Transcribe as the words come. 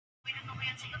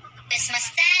Cause my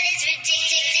style is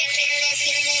ridiculous.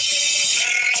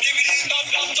 Skibidi dum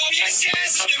dum dum, yes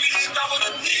yes. Skibidi dum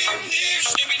dum dim dim.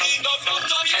 Skibidi dum dum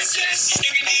dum, yes yes.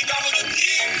 Skibidi dum dum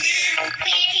dim dim.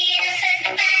 We're here to hurt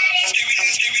the body. Skibidi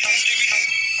skibidi skibidi.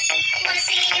 Wanna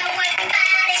see you work the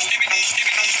body. Skibidi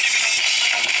skibidi skibidi.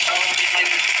 Always in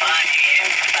the body,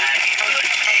 everybody put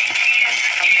their hands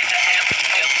together. Have a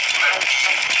help my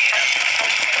get up.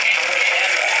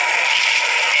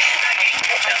 And I ain't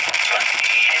got nothing but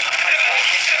hands.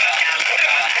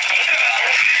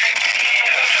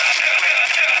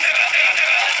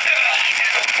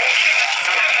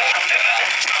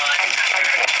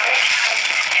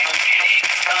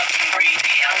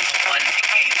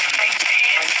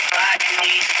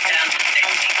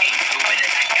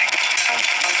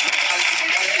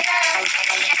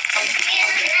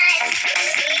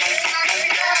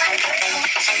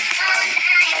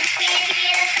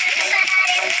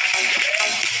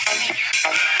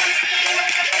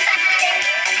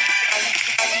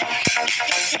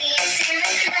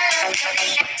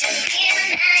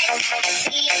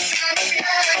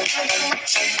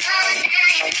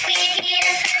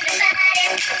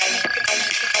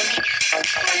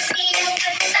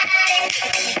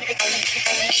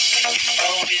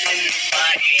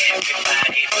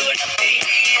 Everybody put up their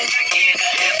hands. I get a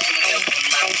help from help from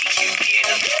my feet. Get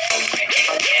up.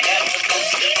 Never go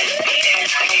see this beat and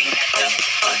I ain't got nothing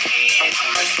but hands. I'm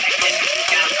respected from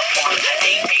California.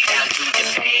 They way down to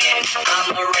Japan. I'm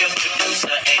a real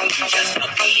producer and you just a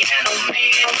piano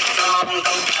man. Songs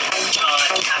don't come on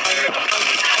charts. I heard them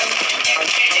coming out of the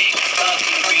energetic.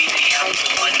 Fucking greedy. I'm the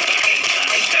one that can't do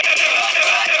it.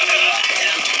 I don't need to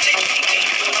tell them that they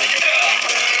can't do it.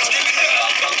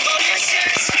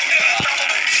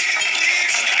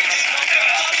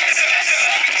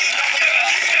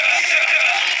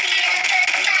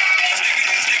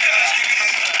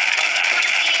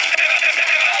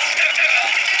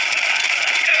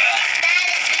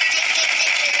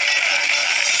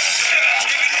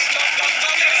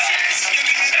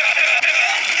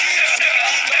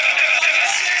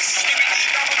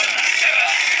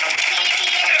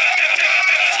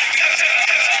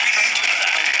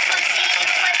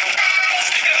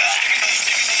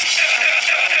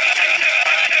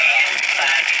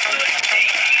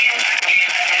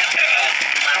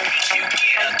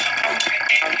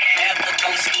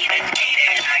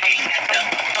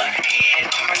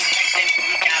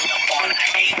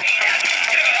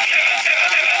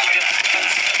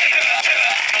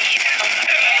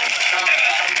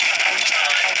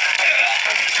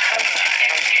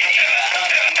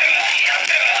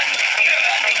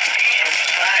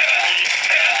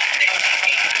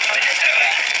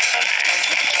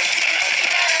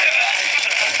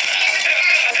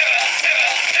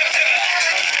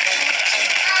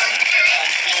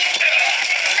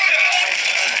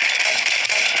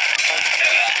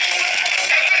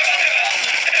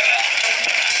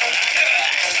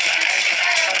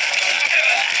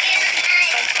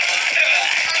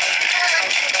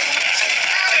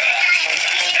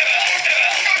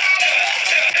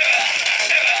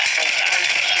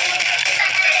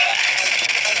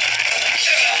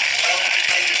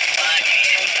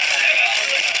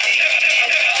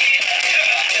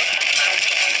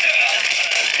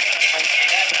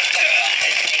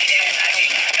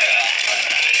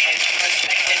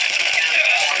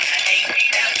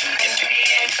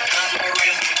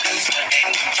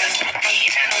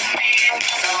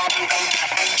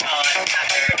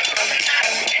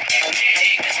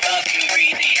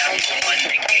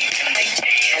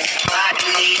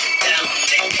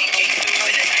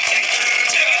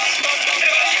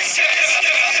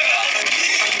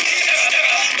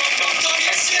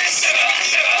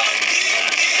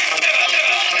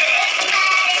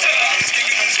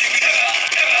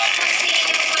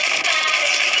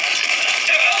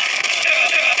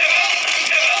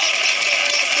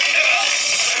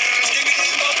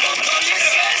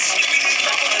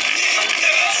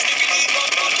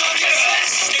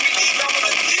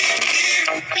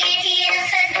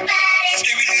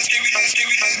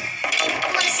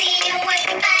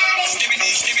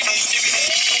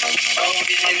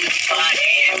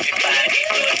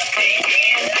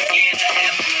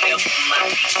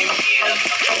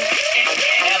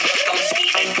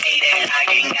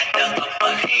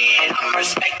 I'm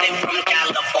respected from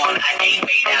California, ain't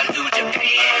way down to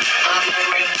Japan. I'm a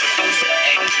real producer,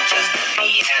 ain't just a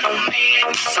piano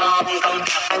man. Songs on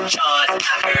top the charts,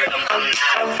 I heard them, I'm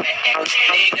not a fan.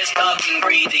 Niggas talking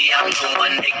greedy, I'm the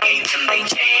one that gave them their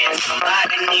chance.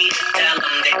 Somebody need to tell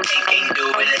them that they can't do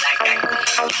it like I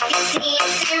can. You see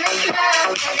us in the club,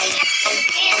 when they got some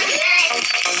in the night.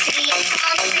 You see us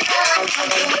on the club.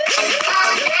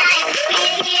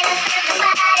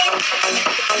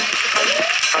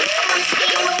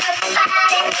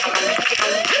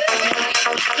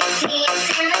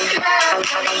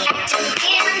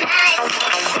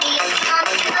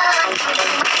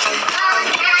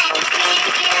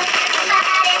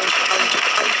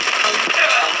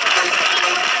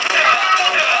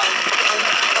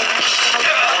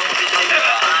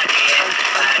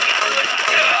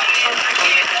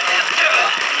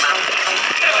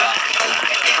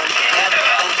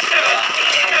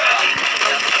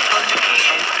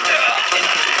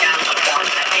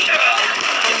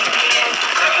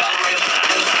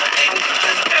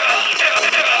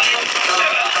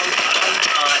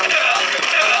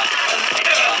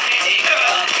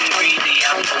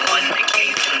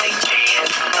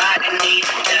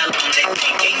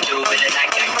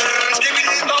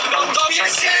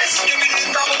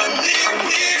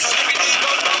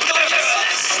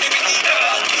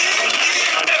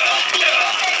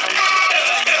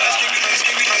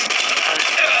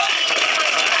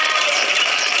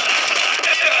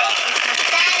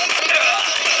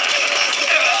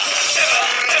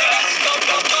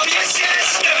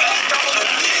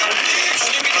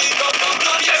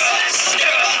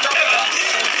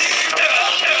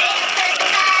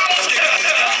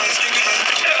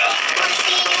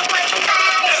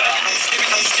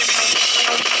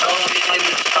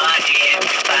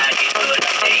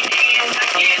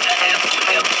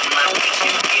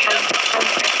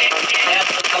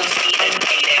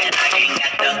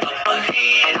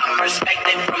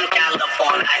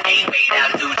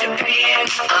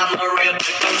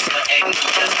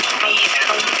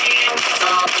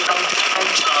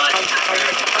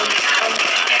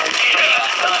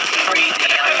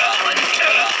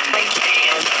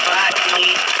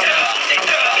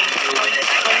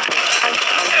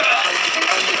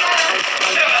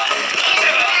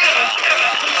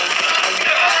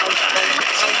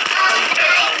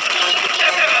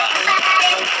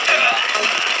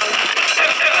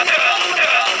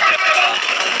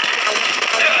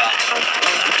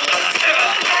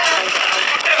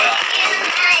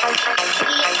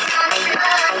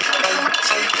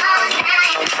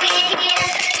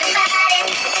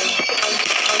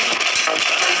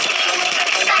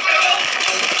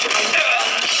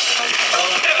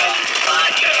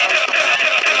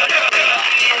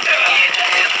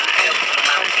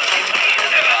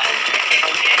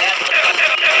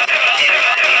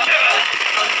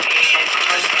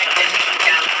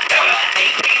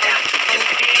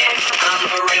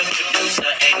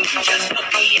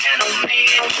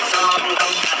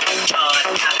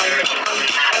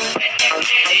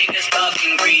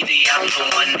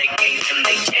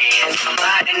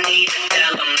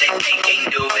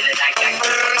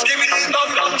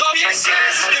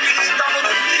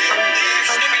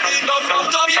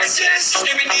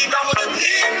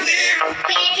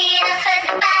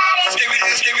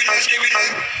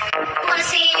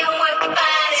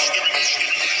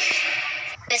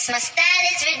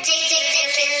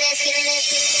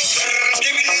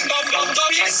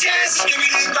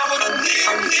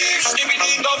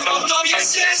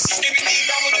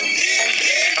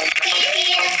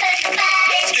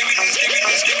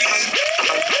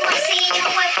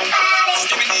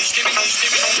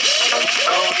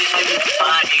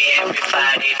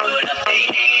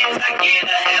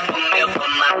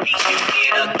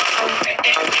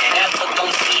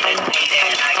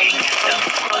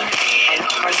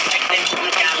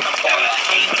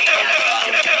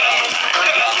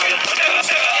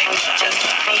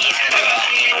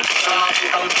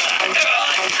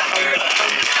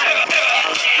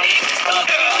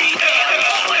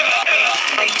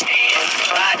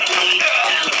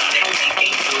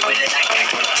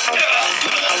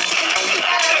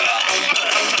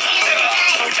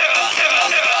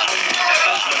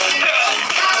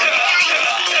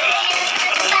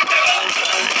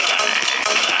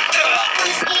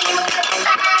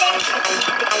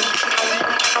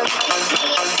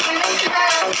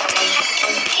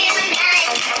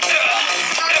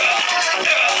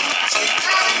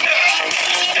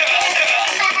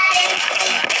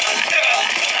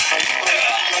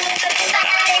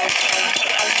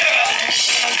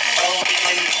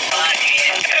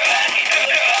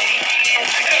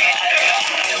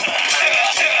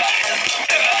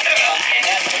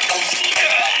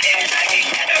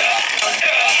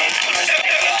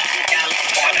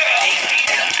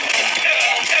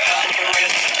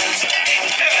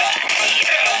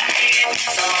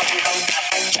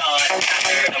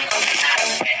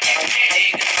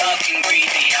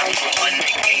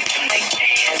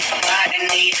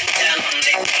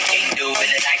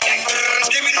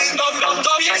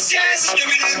 yes, yes.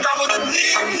 Skibidi bum bum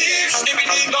leave.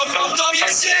 Skibidi bum bum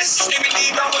yes, yes.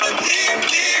 Skibidi bum bum leave.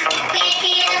 We're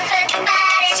here to hurt the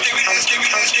body. Skibidi.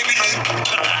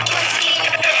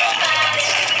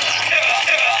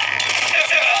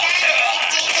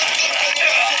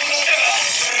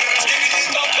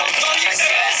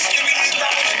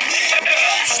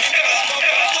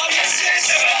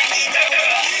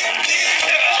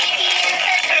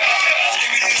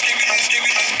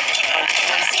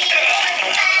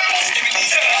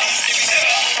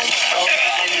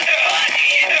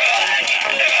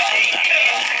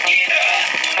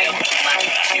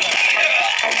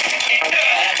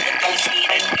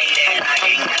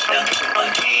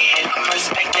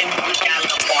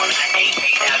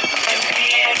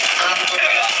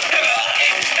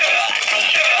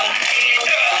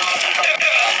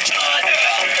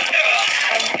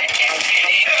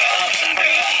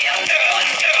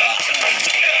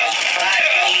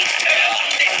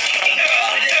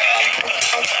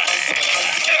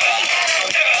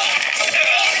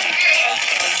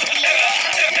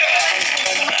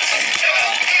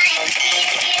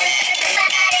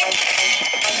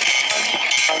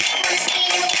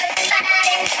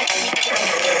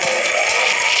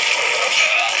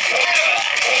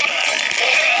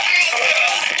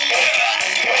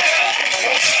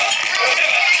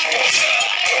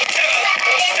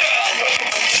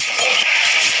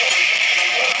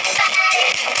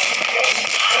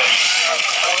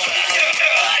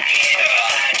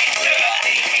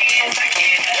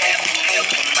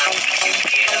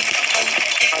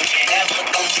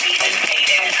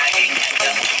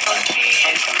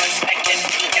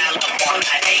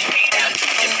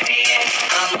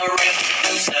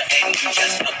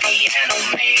 Just a piano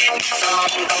man, song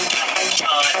don't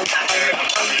chart. I heard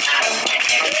I'm not a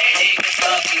man.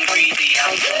 Fucking crazy,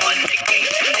 I'm the one that came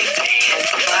to the dance.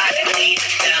 Somebody need to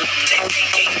tell them that they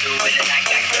can't do it like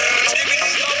I can.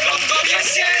 Skibidi bum bum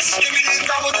yes yes. Skibidi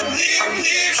bum bum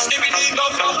leave. Skibidi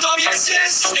bum bum yes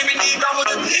yes. Skibidi bum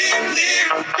bum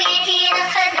leave. We're here to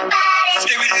hurt the body.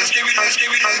 Skibidi.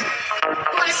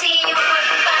 Wanna see you work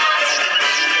the body.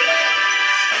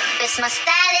 This my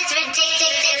style is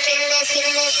ridiculous.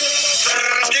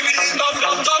 Skibidi bum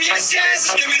bum yes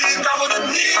yes. Skibidi bum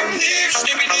bum leave.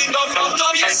 Skibidi bum bum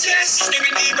yes yes.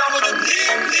 Skibidi bum bum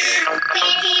leave.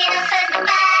 We're here to hurt the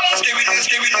body. Skibidi.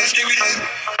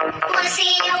 Wanna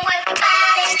see you work the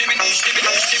body. Skibidi.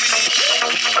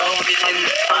 Rolling in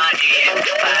the party,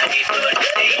 everybody put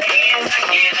their hands.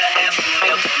 I get a half a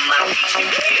meal from my beach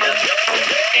and get up.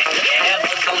 If you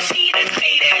ever gon' see the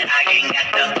day that I ain't got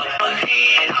the upper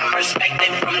hand, I'm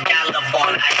respected from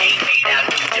California, I ain't made out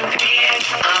in Japan.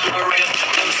 I'm a real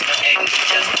producer and you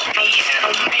just a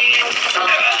piano man. Song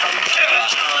from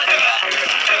chart, I heard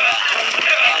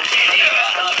and then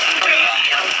it's fucking crazy,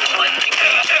 I'm the one that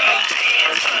came to the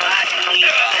dance. Somebody need to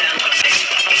tell them that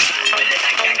they can't do it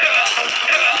like I can. I'm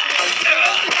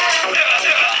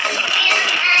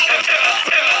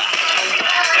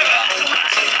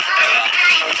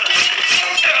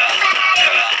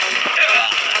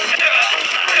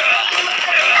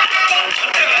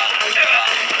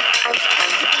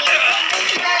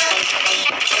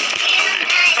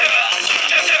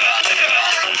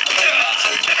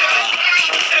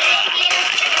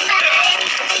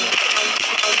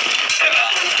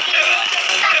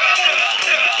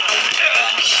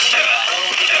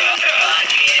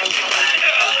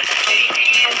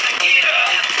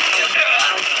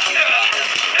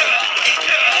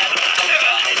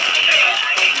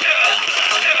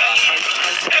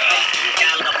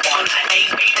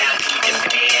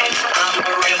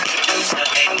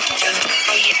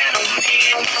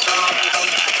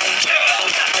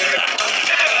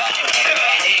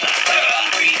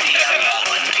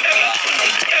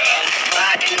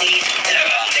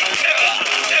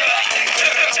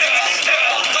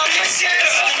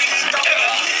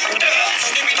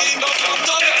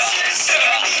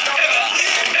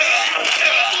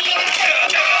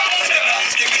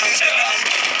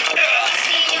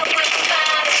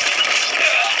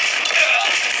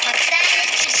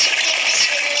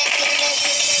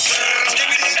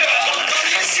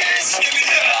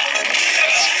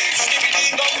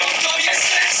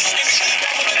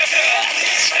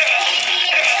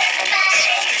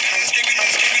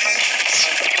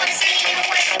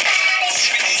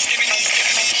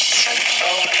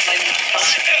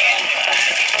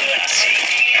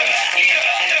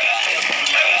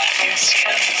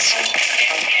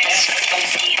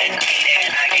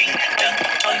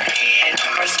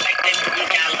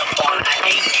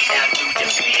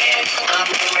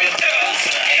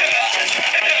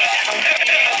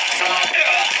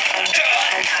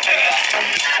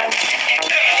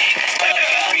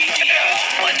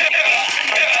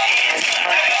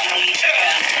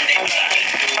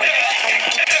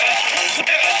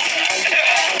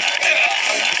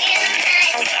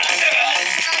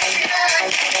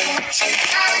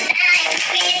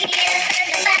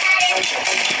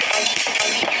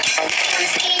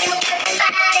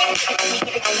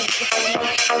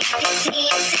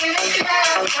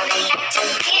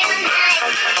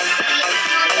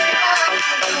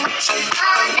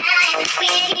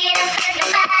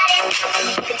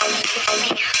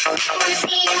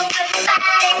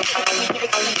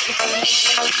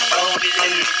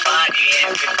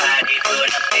Everybody put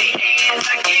up their hands.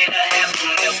 I get a half a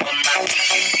meal for my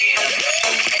ticket.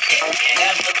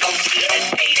 Never gon' see the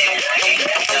day that I ain't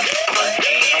got the upper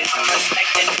hand. I'm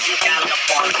respected from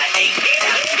California, AK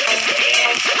down to Japan.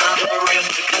 I'm a real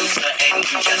producer and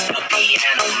you just a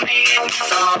piano man.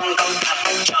 Song goes up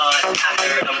the chart, I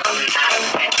heard them, I'm not a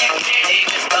fan.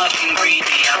 Niggas fucking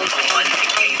greedy, I'm the one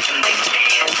that gave them their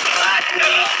chance. I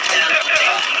need them,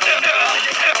 they can do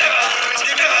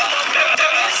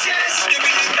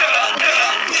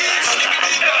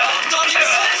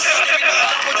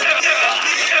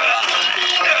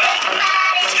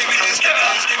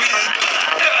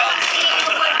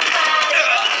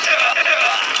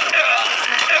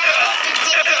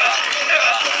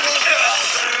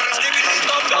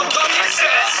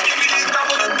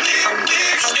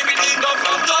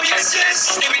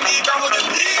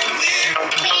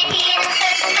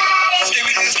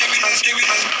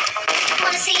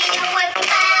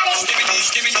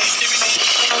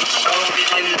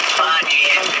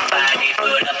Everybody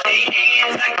put up their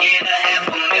hands. I get a half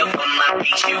a meal for my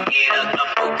piece. You get a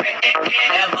couple grand.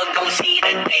 Never gon' see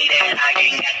the day that I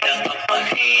ain't got the upper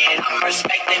hand. I'm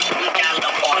respected from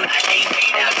California. I ain't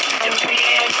paid out to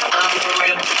Japan. I'm a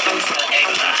real producer and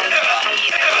you just a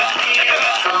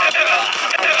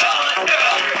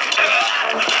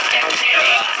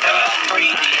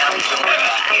greedy, I'm the one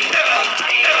that gave them their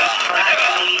chance. I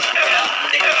need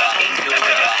them, they can't do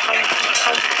it.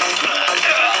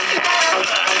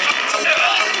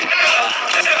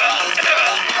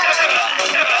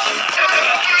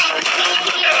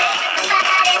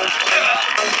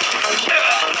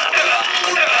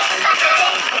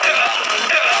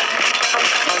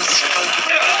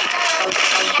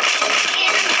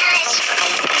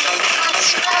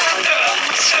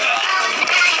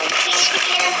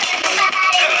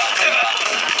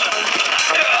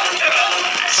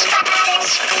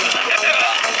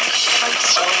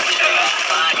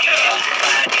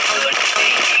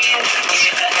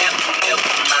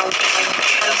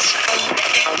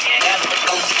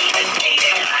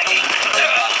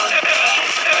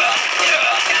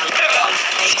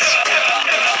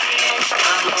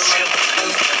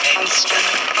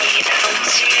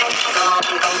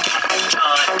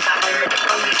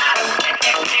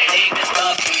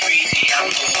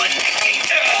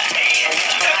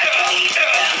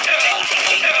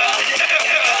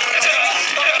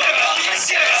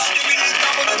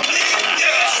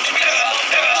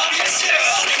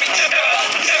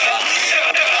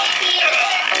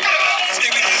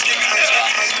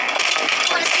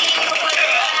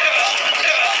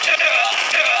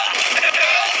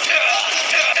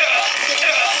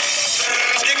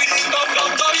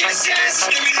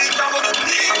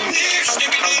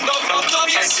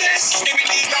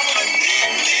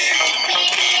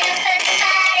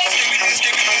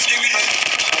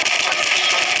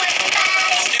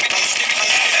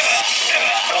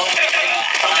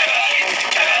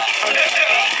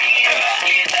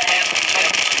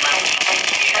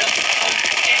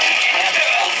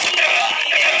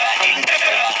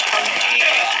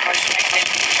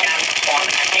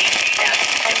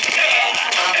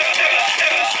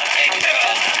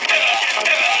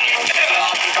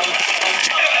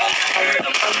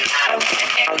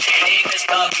 Niggas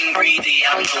talking greedy,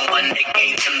 I'm the one that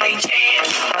gave them their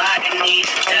chance. Somebody need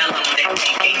to tell them that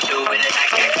they can't do it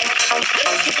like I can.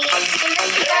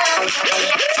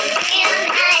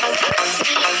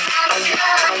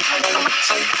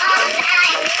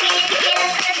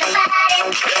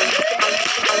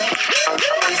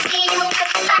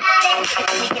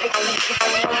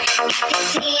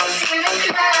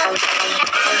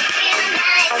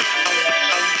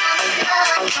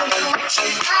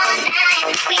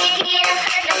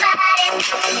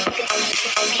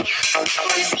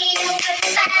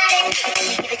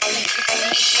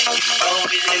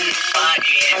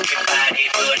 Everybody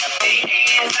put up their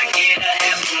hands. I get a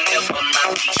half a meal for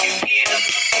my piece. You get a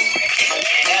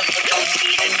never gon'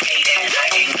 see the day that I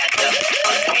ain't got the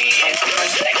upper hand. I'm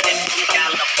respected from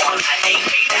California. I ain't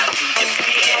paid out to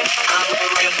Japan. I'm a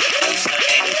real producer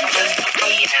and you just a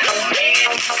piano man.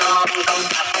 Song goes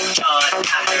up the chart.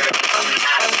 I heard I'm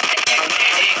not a fan.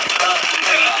 Niggas talking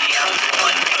greedy. I'm the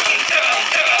one that gave them their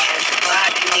chance.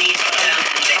 Somebody need to tell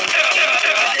them that they can't do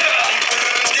it.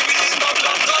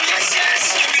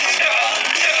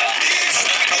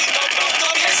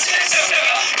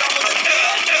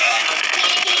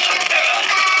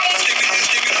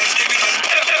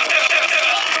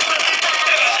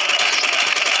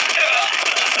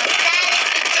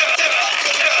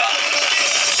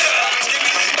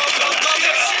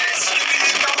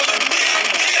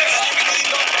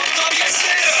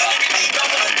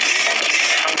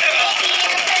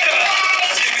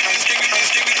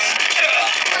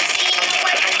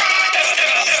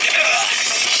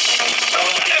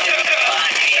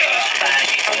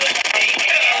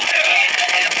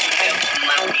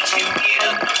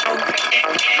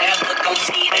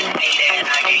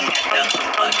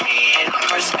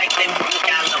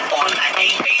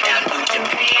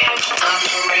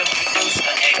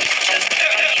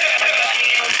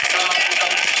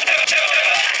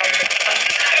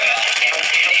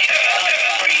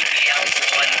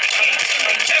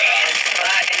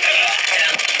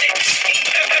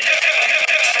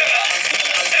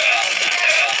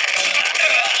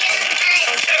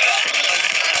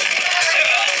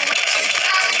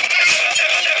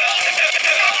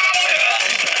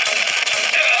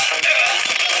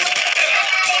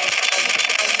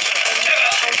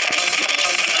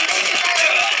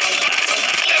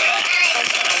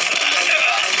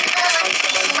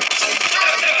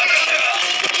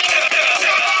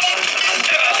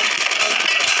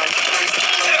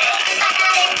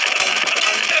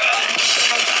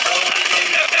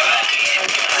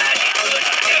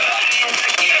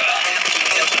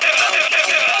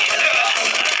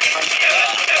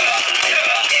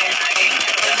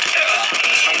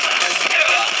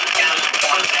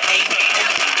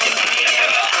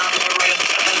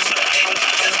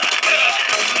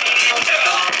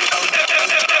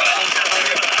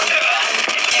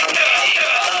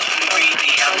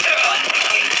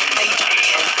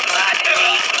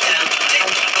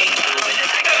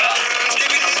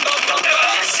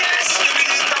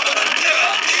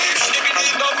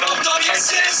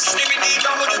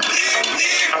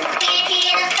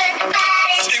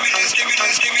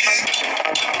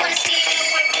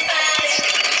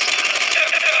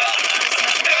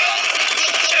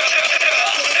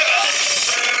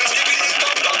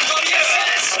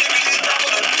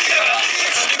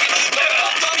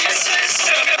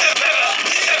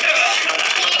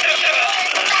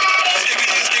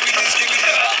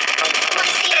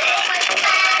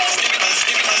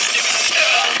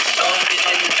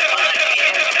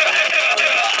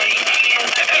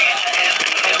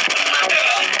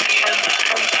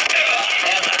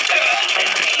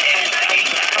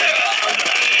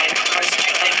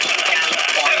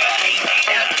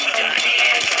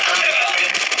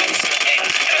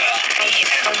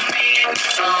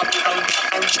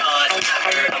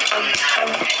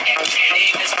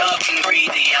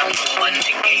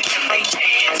 them they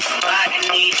chance. Somebody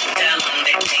needs to tell them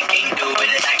that they can't do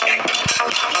it like I can.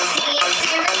 See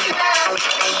us in the club,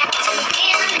 we have to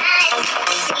feel nice.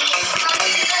 See us on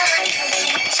the road,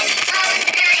 we watching all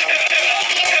night.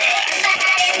 Feel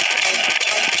everybody.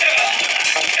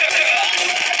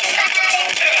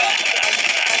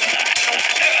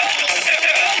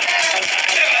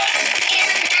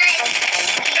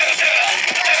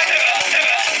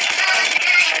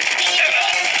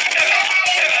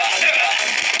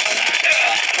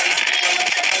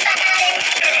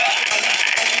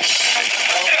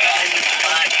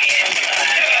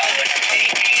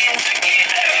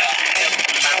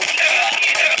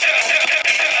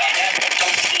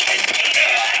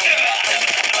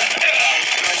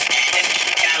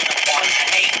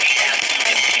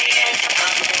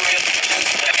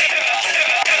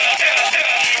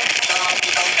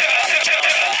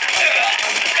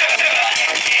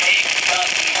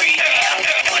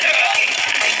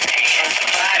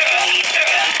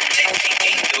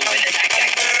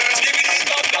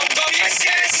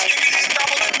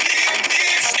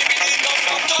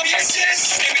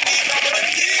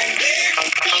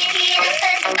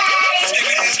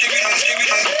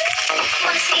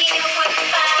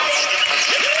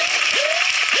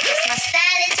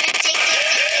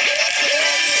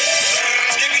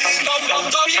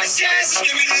 Yes, yes,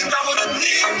 skibidi double the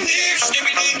leave,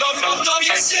 skibidi double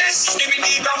yes, yes,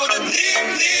 skibidi double the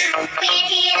leave. We're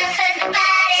here to hurt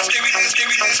nobody. Skibidi.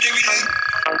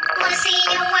 Wanna see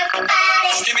you work your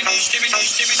body. Skibidi.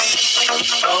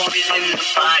 Always in the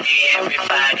party,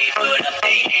 everybody put up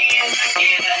their hands. I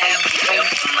get a happy feel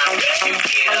from my feet, you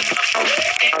get a couple.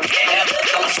 Never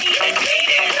gon' see the day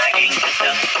that I ain't got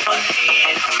the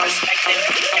fucking. I'm respected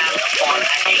from California,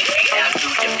 I ain't made out to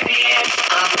Japan.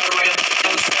 I'm a real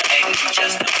producer, and you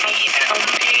just a beat and a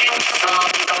man.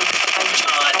 Song don't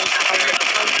charge, I heard of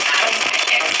them not.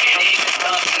 And it's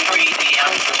tough and breezy,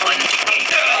 I'm the one that can't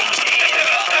take chance.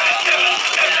 I need to tell them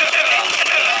that they can't do it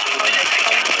like I can.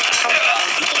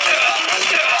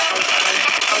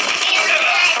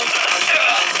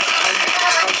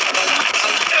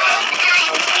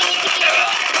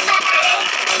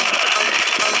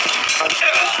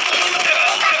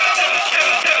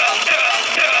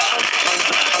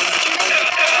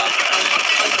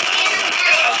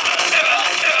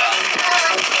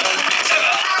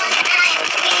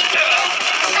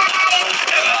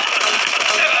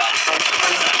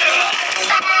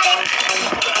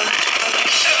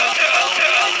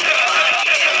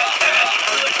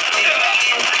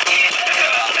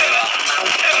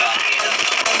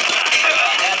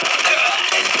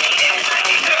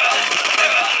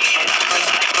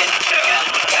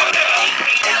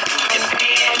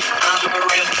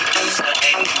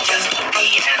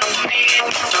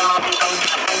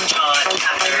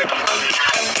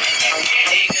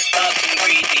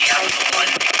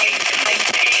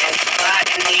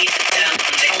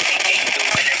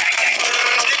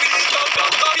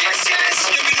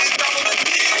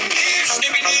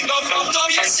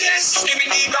 Yes,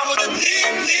 skibidi double the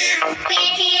leave.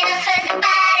 We're here to hurt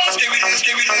nobody. Skibidi.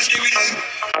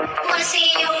 Wanna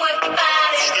see you work your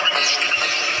body.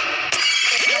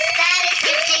 It's my style, it's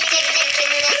ridiculous.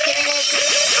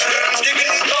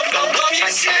 Skibidi double,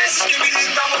 yes,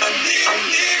 skibidi double the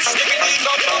leave. Skibidi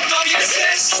double,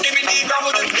 yes, skibidi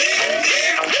double the leave.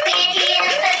 We're here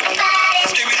to hurt nobody.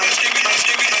 Skibidi.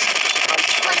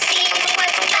 Wanna see you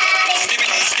work your body.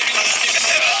 Skibidi.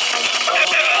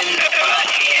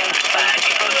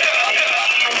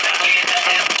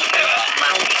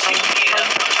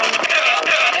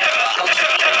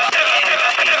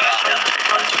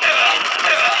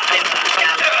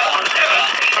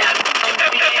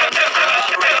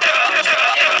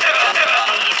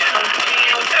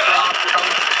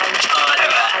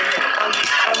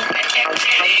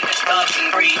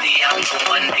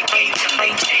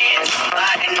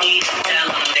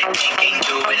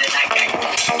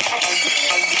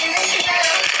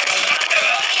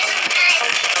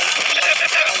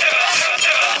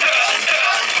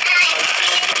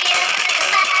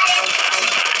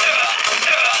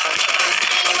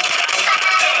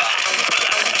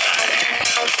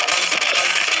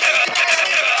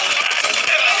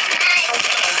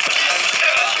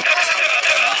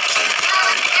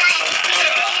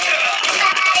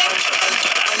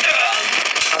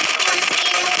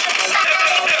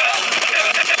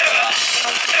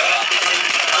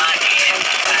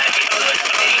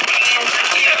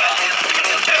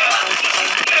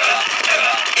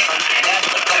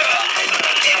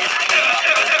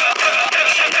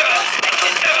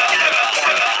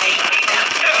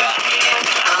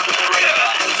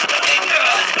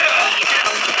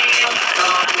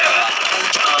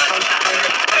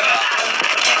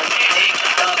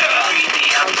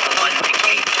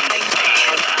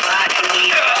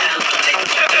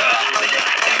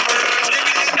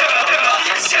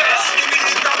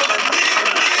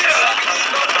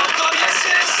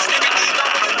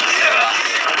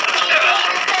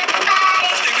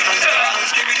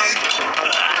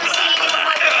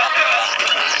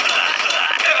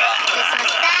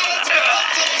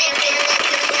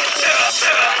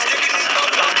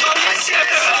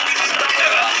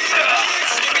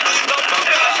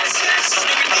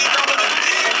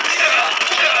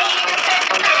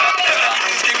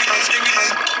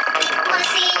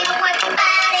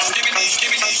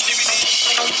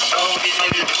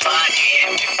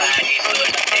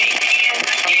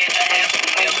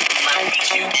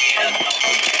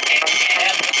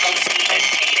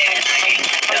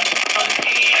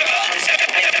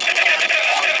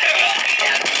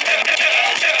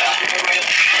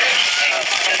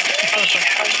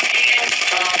 Everybody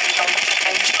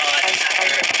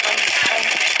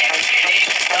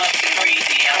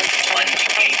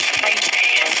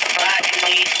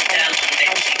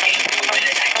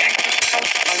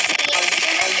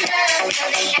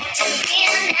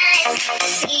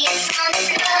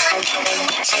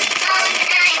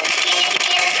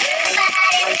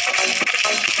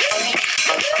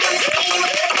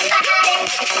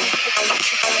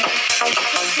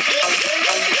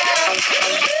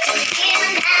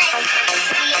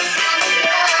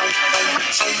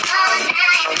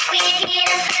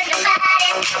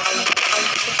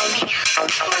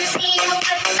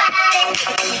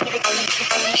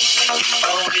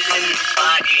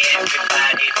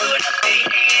put up their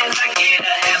hands. I get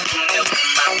a half a meal from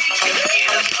my teacher.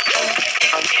 Get up,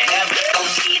 get up, go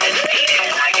see the lady.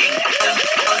 I ain't got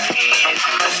nothing but hands.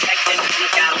 I'm respected from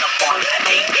California.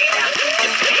 They came out to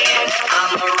Japan.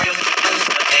 I'm a real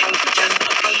producer, and you just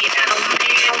a piano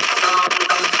man. Some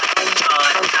don't like the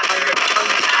chart. I heard from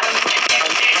out of that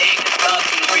niggas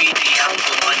talking crazy. I'm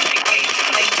the one that gave them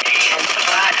they chance.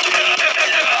 But I need to tell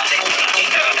them that they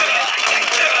ain't do it. I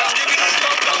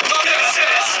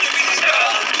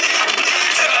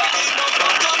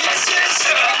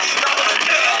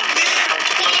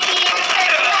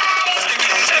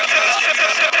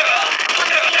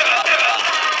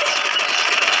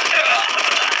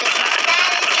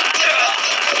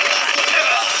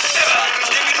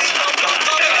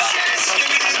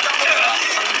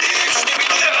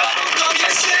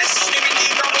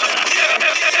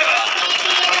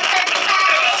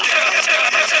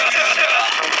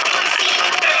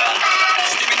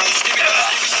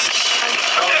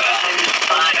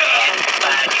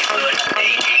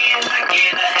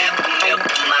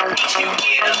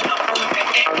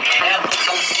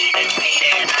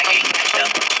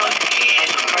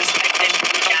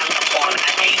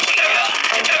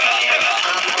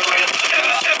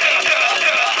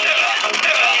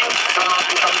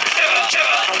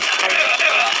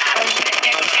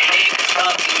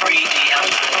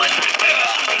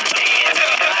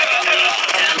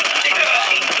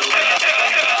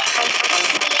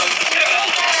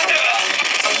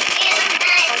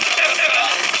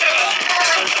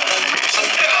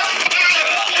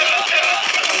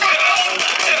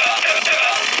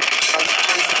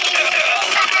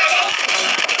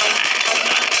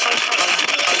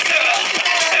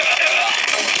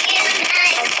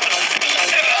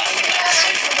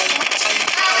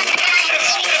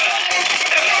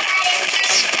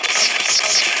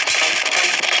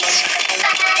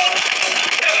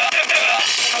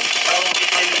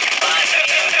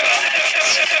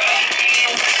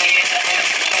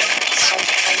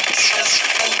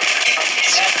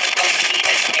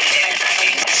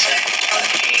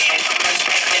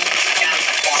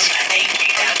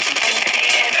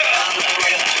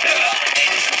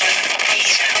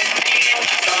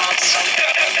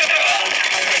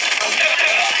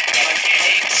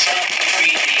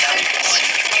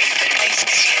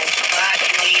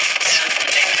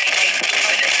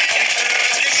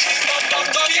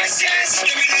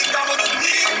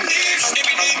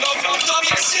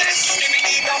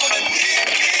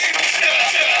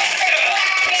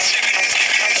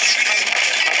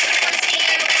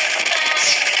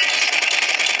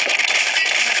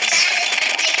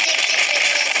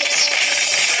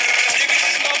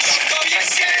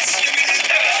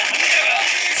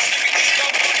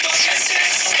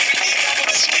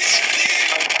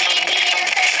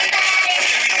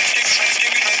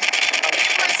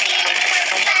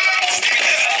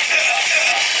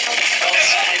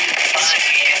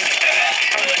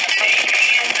got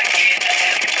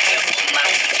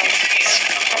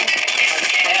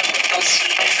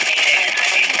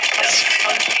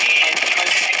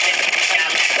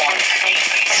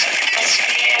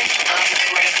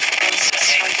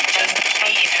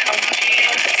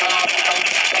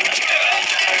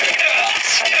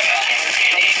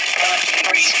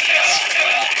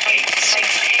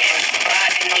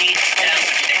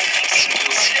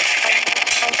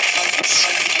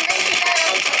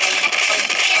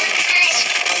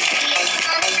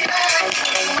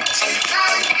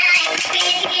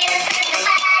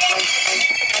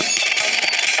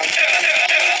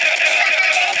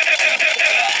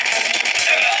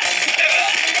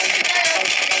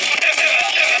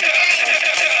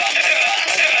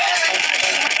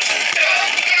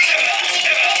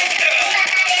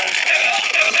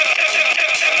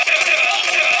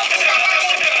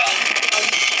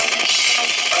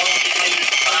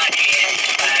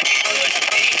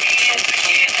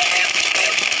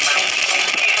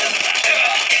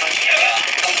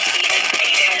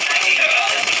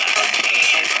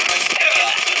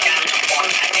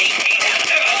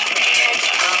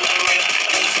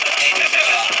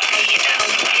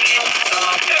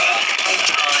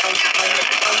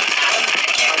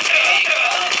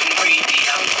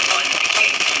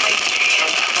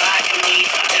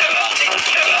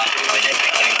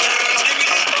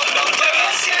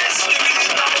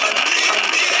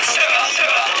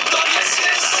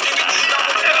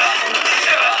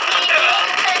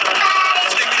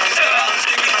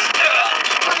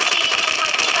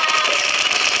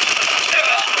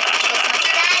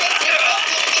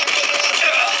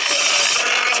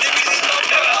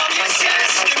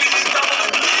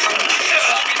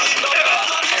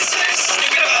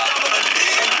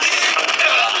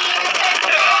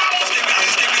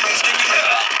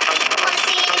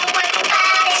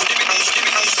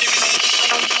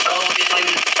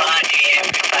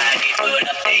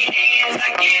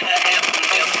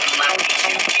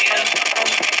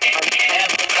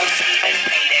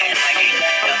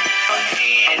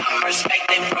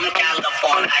perspective from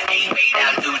California, way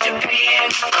down to Japan.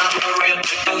 I'm a real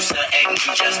producer and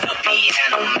you just a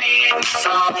piano man.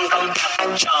 Songs on top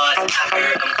the charts, I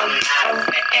heard them come out of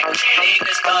bed.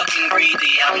 Niggas talking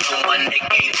greedy, I'm the one that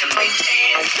gave them their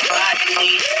chance. I didn't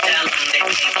need to tell them that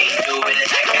they can't do it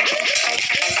like I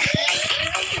can.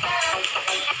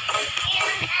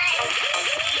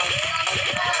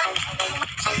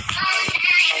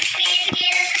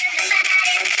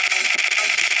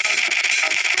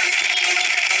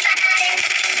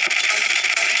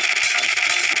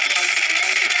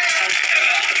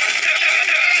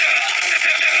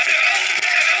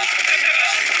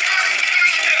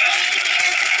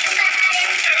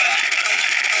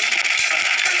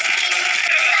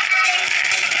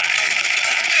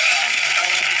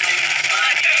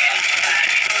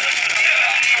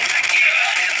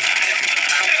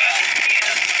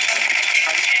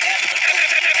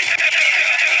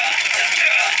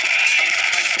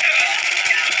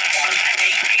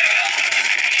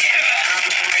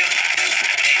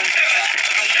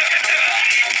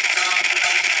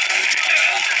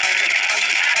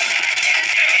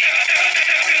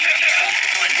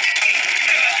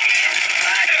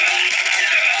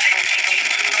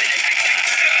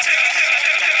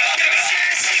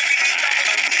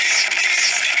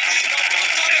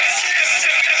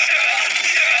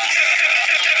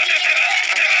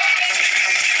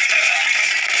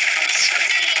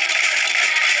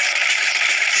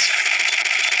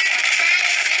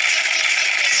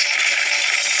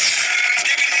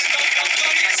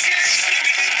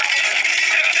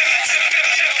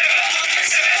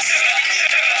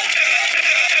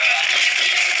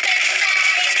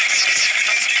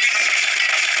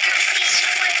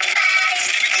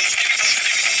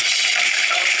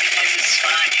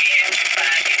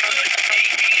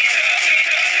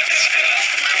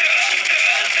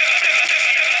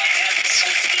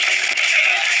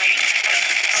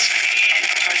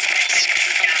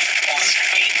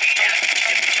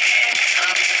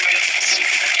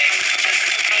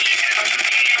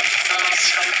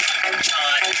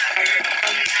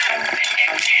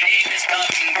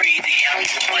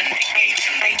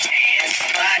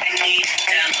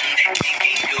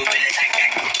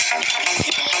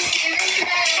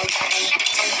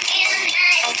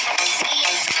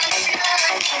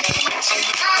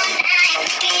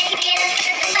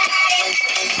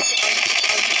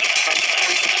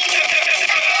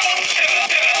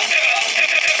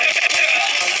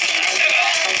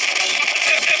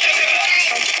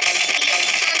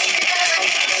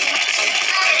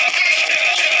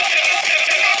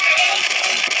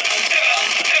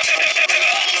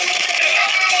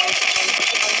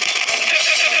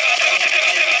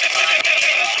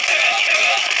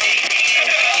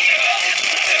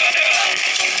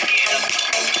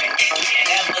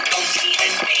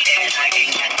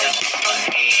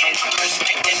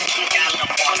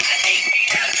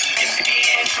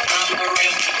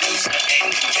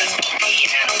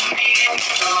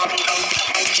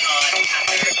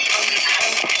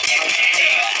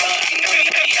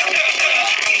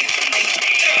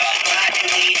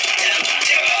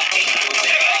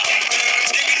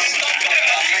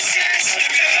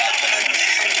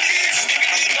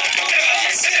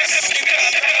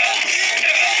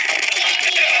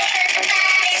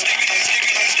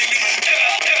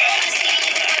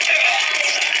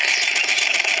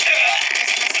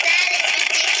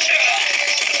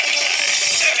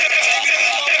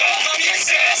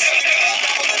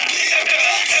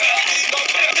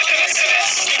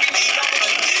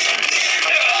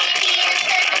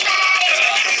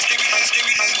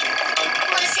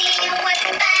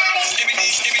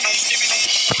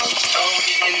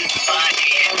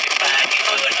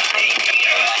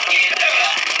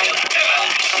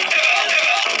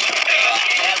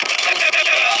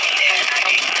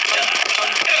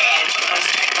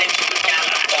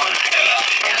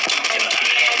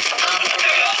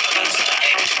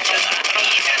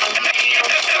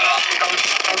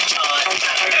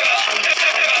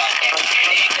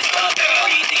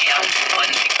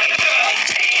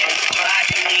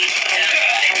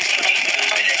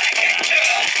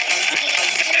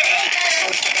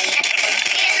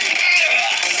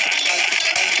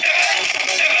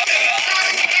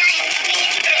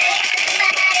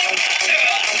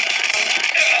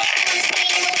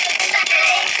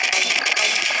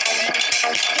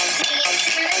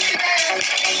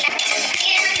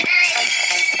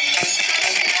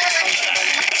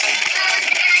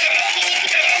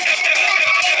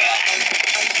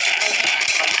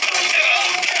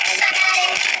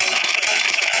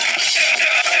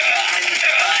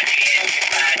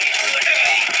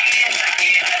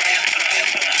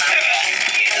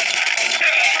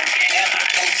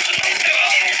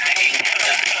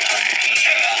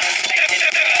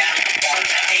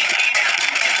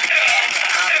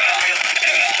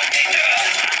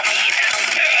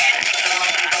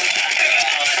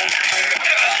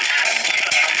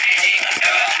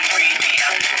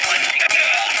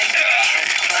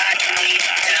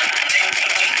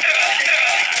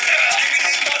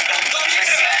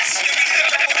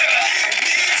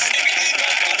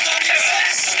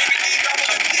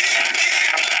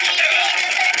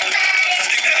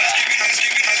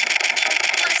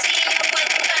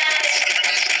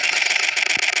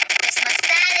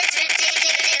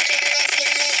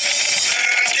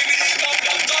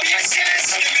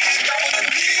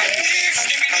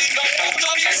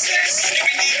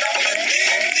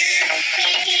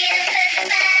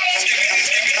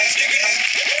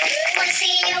 Wanna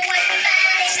see you work your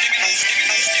body.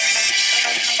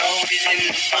 Always in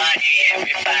the party,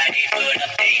 everybody put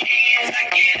up their hands. I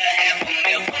get a half a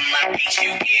mil for my piece,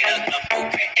 you get a couple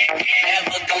grand.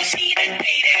 Never gon' see the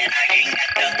day that I ain't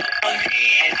got the upper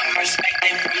hand. I'm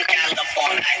respected from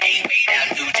California, way down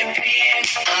to Japan.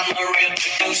 I'm a real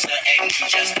producer and you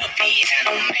just a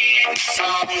piano man.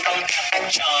 Songs on top the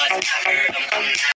charts, I heard